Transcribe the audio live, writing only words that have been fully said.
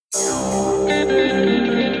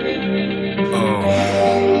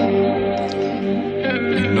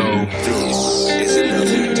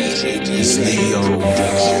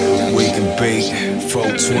bait,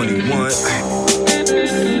 421,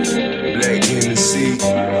 Black Hennessy.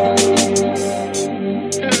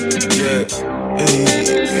 Yeah,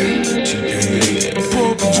 hey, pour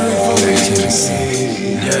up a drink for Black Hennessy.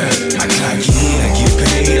 Yeah, I clock in, I get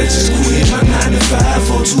paid, I just quit my 9 to 5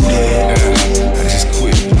 for today. I just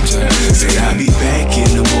quit. Say I'll be back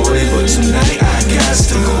in the morning, but tonight I got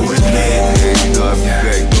to go and play. You know I'll be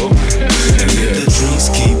back though. And if the drinks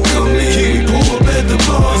keep coming, we pull up at the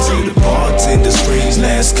bar. See the bartender screams,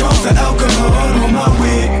 last call for alcohol on my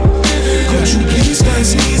way. Could you please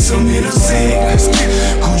pass me some Hennessy?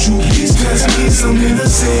 Could you please pass me some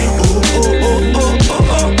Hennessy? Oh, oh, oh, oh,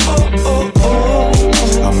 oh, oh, oh,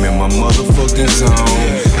 oh. I'm in my motherfucking zone.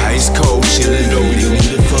 Ice cold, chillin', don't leave me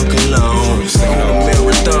the fuck alone. On a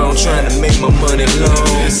marathon, trying to make my money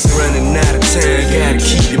long. Running out of time, gotta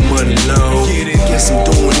keep your money long. Guess I'm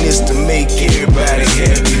doing this to make everybody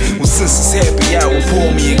happy. Well, since it's happy hour,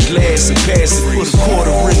 pour me a glass and pass it. Put a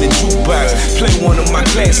quarter in the jukebox, play one of my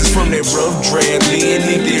classes from that rough draft.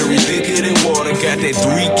 Leaning theory, thicker than water. Got that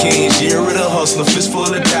 3 Kings, year of the hustler, fist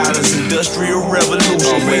full of dollars. Industrial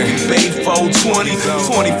revolution, making Bay 420,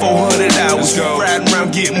 2,400 hours. Riding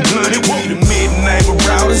around getting blunted. Woke the midnight with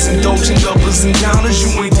routers, indulging uppers and downers.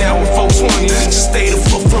 You ain't down with 420, just stay the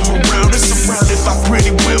fuck from around us. Surrounded by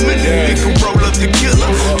pretty women, and nigga roll up the killer.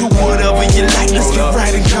 Do whatever you like, let's get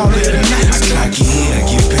right and call it a night. I clock in, I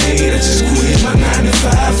get paid, I just quit my 9 to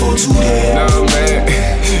 5 for today. Nah, man,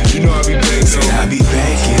 you know I'll be back, so I'll be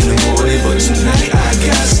back in the morning, but tonight I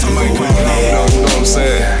got to go and play. You know what I'm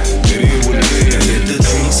saying? It is what it is. And if the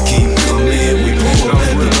drinks keep coming, we pull up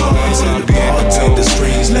at the bar. I'll be at the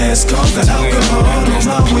screens, last call for alcohol on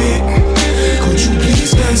my way. Could you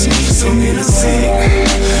please pass me some Hennessy?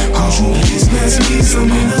 Could you please pass me some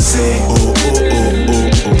Hennessy? Oh, oh, oh,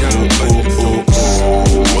 oh, oh, oh,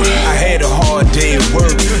 oh, oh. I had a hard day at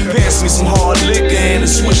work. Pass me some hard liquor and a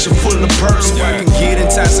swisher full of perks so I can get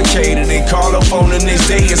intoxicated and call up on the next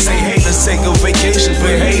day and say, hey, let's take a vacation.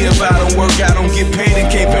 But hey, if I don't work, I don't get paid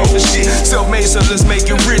and can't pay for shit. Self-made, so let's make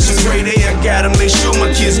it rich. It's great day, I gotta make sure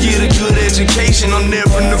my kids get a good education. I'm there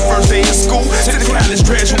from the first day of school to the college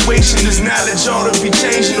graduation. This knowledge ought to be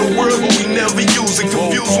changing the world, but we never use it.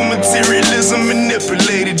 Confused with materialism,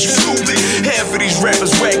 manipulated, you stupid. Half of these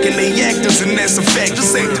rappers whacking they actors, and that's a fact.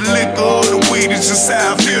 This ain't the liquor or the weed, it's just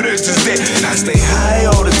how I feel, that's just that. And I stay high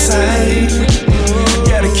all the time.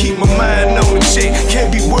 Gotta keep my mind on the check.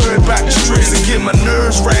 Can't be worried about the stress and get my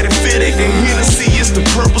nerves right and fit it. And Hennessy is the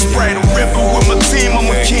purple Sprite. I'm ripping with my team, I'm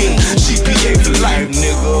a king. GPA for life,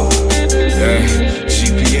 nigga.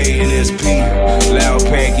 GPA and SP, Loud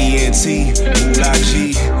Pack ENT, Moolah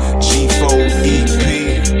G, G4 EP.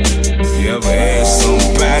 You ever ask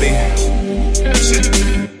somebody?